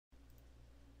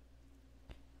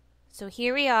So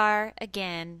here we are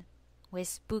again with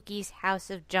Spooky's House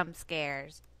of Jump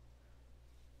Scares.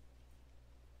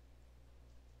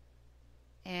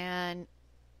 And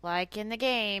like in the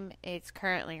game, it's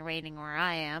currently raining where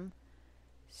I am.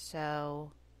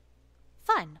 So,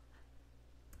 fun.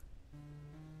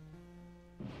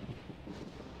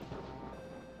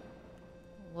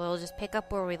 We'll just pick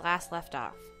up where we last left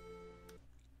off.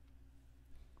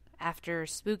 After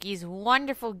Spooky's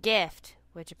wonderful gift,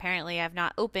 which apparently I've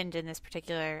not opened in this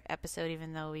particular episode,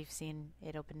 even though we've seen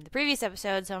it open in the previous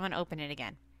episode, so I'm going to open it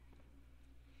again.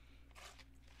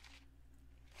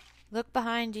 Look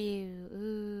behind you.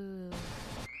 Ooh.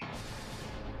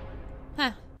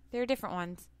 Huh. There are different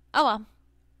ones. Oh well.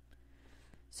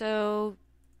 So,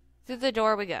 through the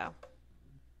door we go.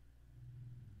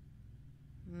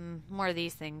 More of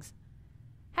these things.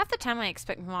 Half the time I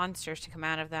expect monsters to come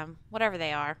out of them, whatever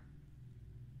they are.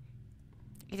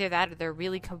 Either that or they're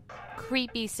really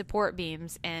creepy support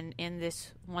beams, and in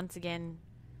this, once again,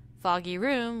 foggy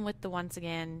room with the once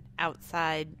again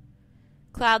outside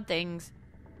cloud things.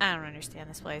 I don't understand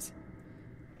this place.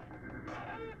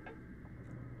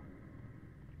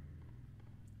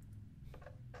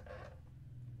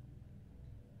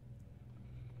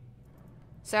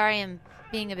 Sorry I'm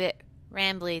being a bit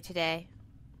rambly today.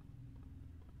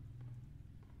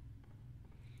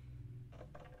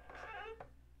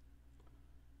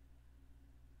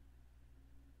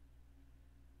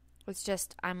 It's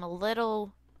just, I'm a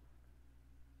little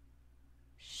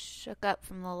shook up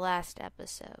from the last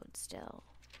episode still.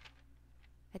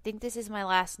 I think this is my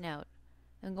last note.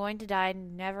 I'm going to die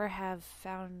and never have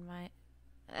found my...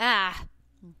 I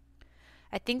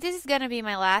think this is going to be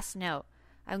my last note.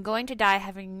 I'm going to die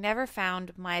having never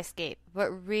found my escape. But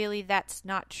really, that's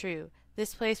not true.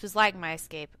 This place was like my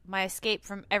escape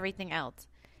from everything else.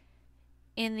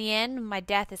 In the end, my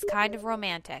death is kind of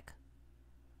romantic.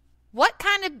 What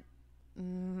kind of...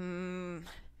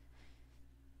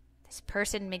 This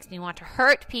person makes me want to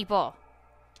hurt people.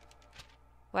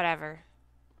 Whatever.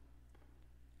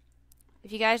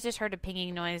 If you guys just heard a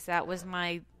pinging noise, that was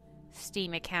my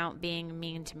Steam account being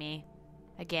mean to me.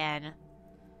 Again.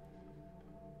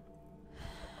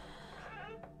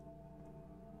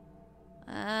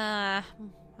 I'm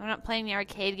not playing the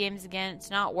arcade games again.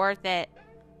 It's not worth it.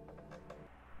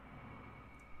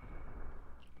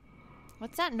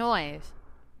 What's that noise?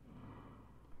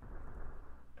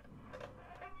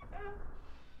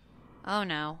 Oh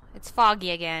no, it's foggy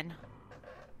again.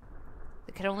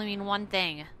 It could only mean one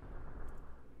thing.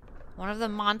 One of the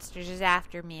monsters is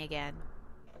after me again.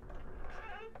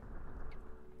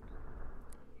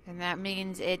 And that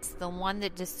means it's the one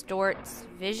that distorts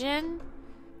vision?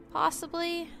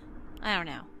 Possibly? I don't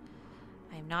know.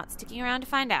 I'm not sticking around to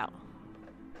find out.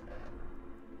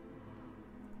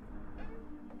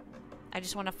 I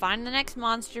just want to find the next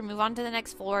monster, move on to the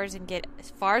next floors, and get as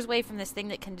far away from this thing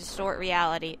that can distort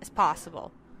reality as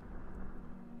possible.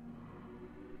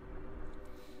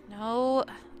 No.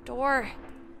 Door.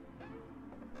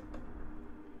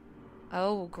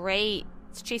 Oh, great.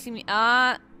 It's chasing me.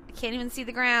 I can't even see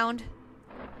the ground.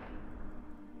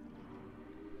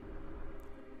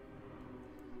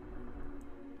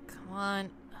 Come on.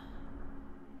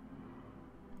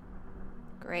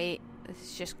 Great. This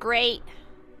is just great.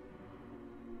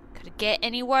 Could it get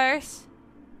any worse?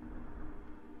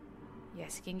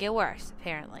 Yes, it can get worse,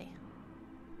 apparently.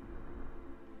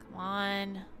 Come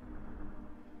on.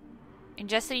 And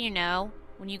just so you know,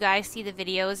 when you guys see the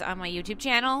videos on my YouTube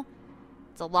channel,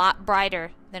 it's a lot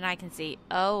brighter than I can see.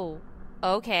 Oh,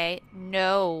 okay.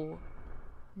 No.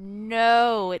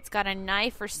 No, it's got a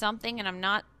knife or something, and I'm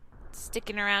not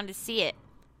sticking around to see it.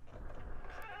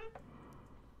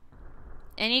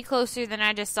 Any closer than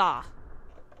I just saw.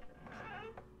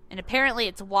 And apparently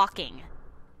it's walking.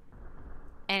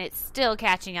 And it's still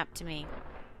catching up to me.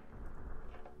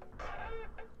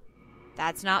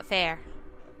 That's not fair.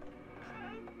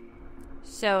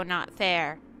 So not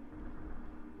fair.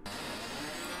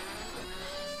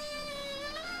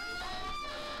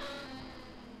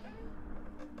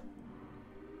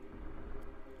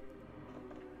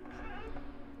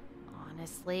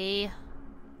 Honestly...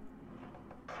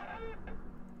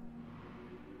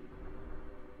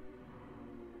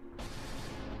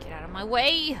 Get out of my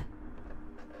way!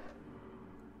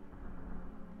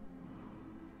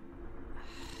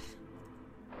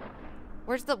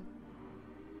 Where's the...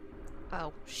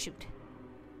 Oh, shoot.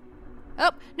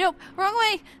 Oh, no! Wrong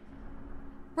way!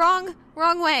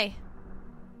 Wrong way!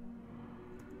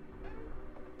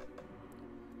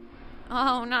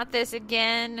 Oh, not this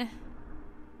again.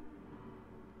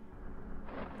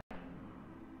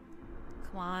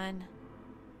 Come on.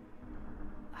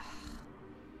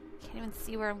 Can't even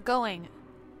see where I'm going.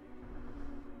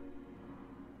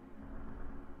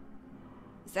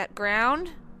 Is that ground?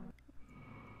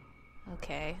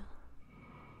 Okay.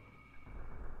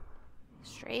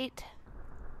 Straight.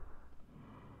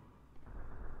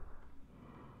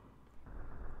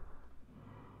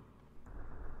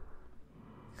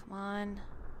 Come on.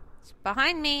 It's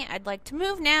behind me. I'd like to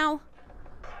move now.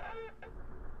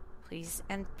 Please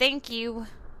and thank you.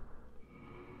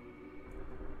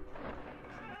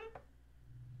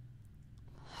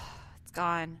 It's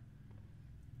gone.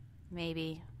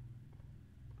 Maybe.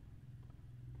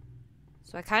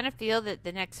 So I kind of feel that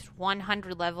the next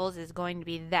 100 levels is going to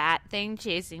be that thing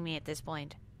chasing me at this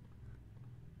point.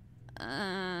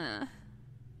 I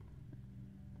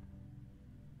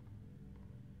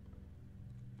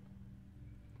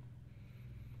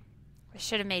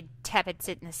should have made Tepid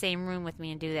sit in the same room with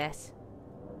me and do this.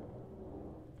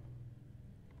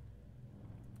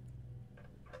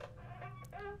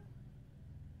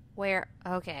 Where?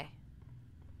 Okay.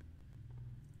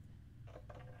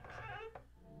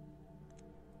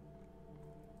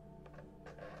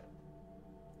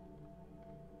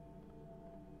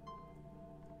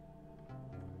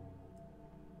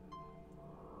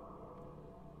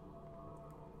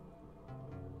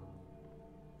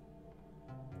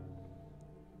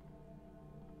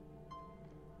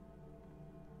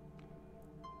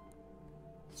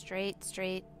 Straight,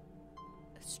 straight,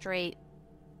 straight.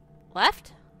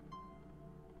 Left?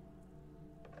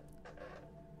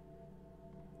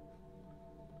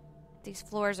 These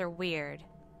floors are weird.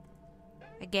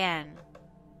 Again.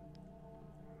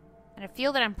 And I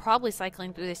feel that I'm probably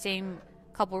cycling through the same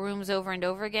couple rooms over and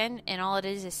over again, and all it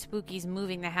is Spooky's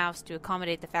moving the house to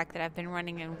accommodate the fact that I've been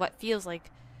running in what feels like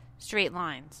straight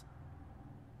lines.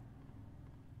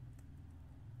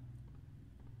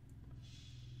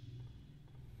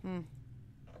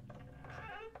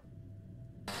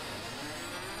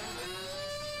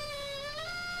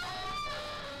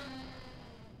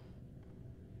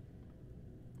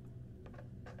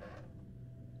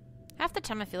 Half the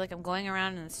time I feel like I'm going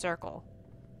around in a circle.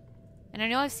 And I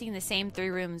know I've seen the same 3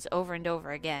 rooms over and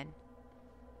over again.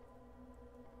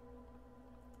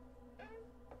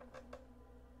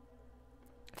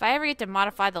 If I ever get to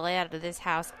modify the layout of this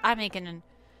house, I'm making a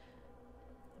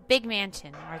big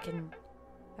mansion where I can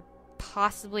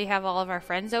possibly have all of our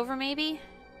friends over, maybe?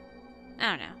 I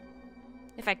don't know.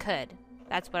 If I could,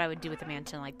 that's what I would do with a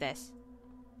mansion like this.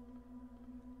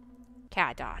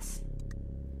 Cat DOS.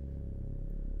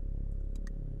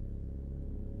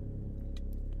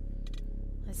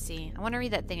 Let's see. I want to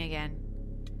read that thing again.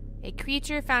 A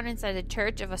creature found inside the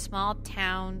church of a small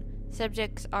town.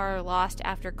 Subjects are lost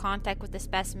after contact with the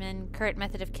specimen. Current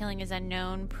method of killing is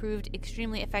unknown. Proved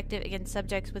extremely effective against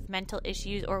subjects with mental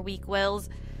issues or weak wills.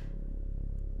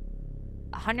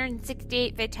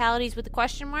 168 fatalities with a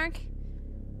question mark?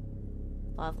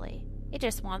 Lovely. It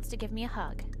just wants to give me a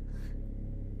hug.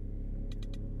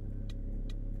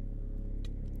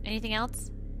 Anything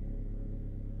else?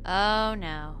 Oh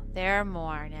no. There are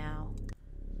more now.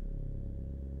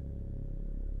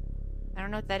 I don't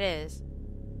know what that is,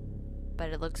 but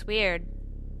it looks weird.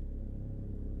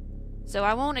 So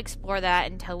I won't explore that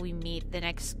until we meet the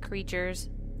next creatures.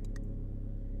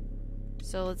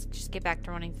 So let's just get back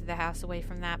to running through the house away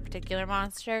from that particular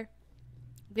monster.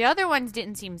 The other ones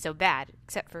didn't seem so bad,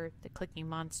 except for the clicking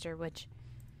monster, which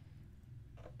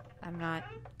I'm not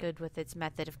good with its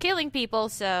method of killing people,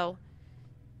 so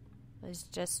let's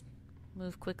just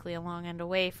move quickly along and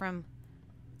away from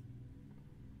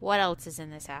what else is in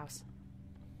this house.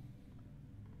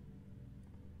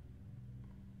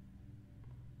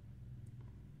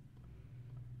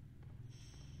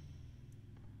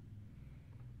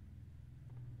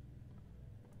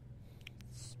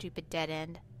 Stupid dead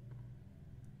end.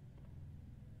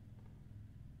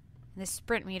 And this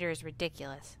sprint meter is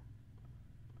ridiculous.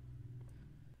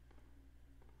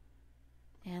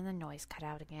 And the noise cut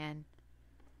out again.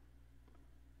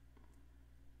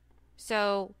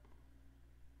 So,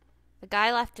 the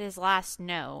guy left his last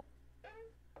note,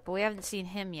 but we haven't seen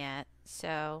him yet,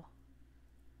 so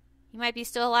he might be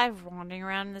still alive wandering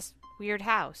around in this weird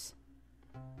house.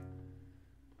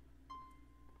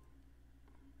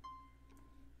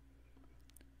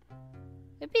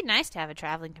 It'd be nice to have a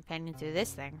traveling companion through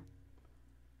this thing.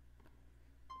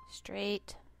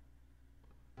 Straight,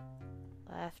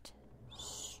 left,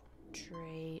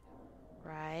 straight,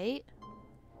 right,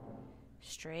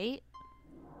 straight,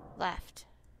 left.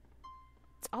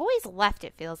 It's always left,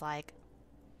 it feels like.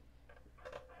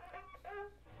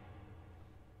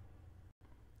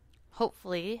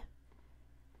 Hopefully,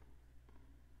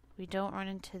 we don't run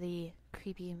into the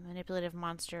creepy manipulative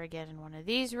monster again in one of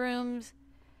these rooms.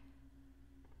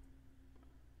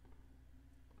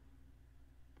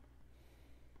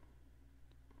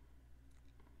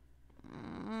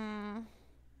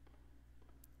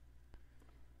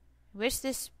 Wish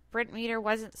this sprint meter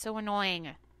wasn't so annoying.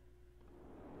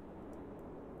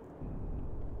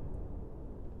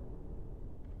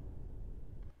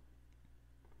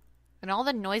 And all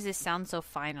the noises sound so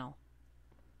final.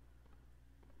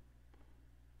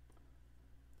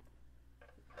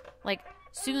 Like,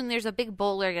 soon there's a big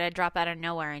boulder gonna drop out of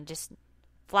nowhere and just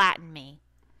flatten me.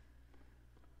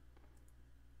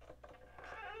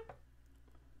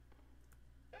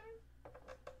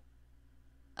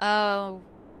 Oh.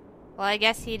 Well, I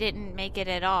guess he didn't make it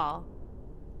at all.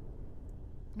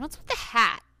 And what's with the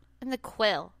hat? And the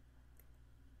quill?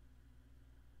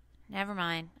 Never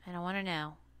mind. I don't want to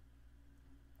know.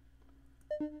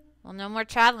 Well, no more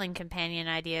traveling companion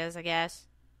ideas, I guess.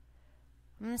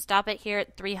 I'm going to stop it here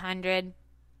at 300.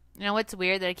 You know, it's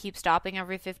weird that I keep stopping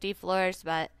every 50 floors,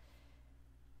 but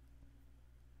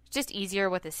it's just easier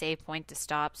with a save point to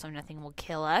stop so nothing will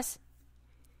kill us.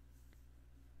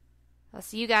 I'll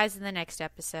see you guys in the next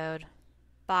episode.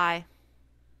 Bye.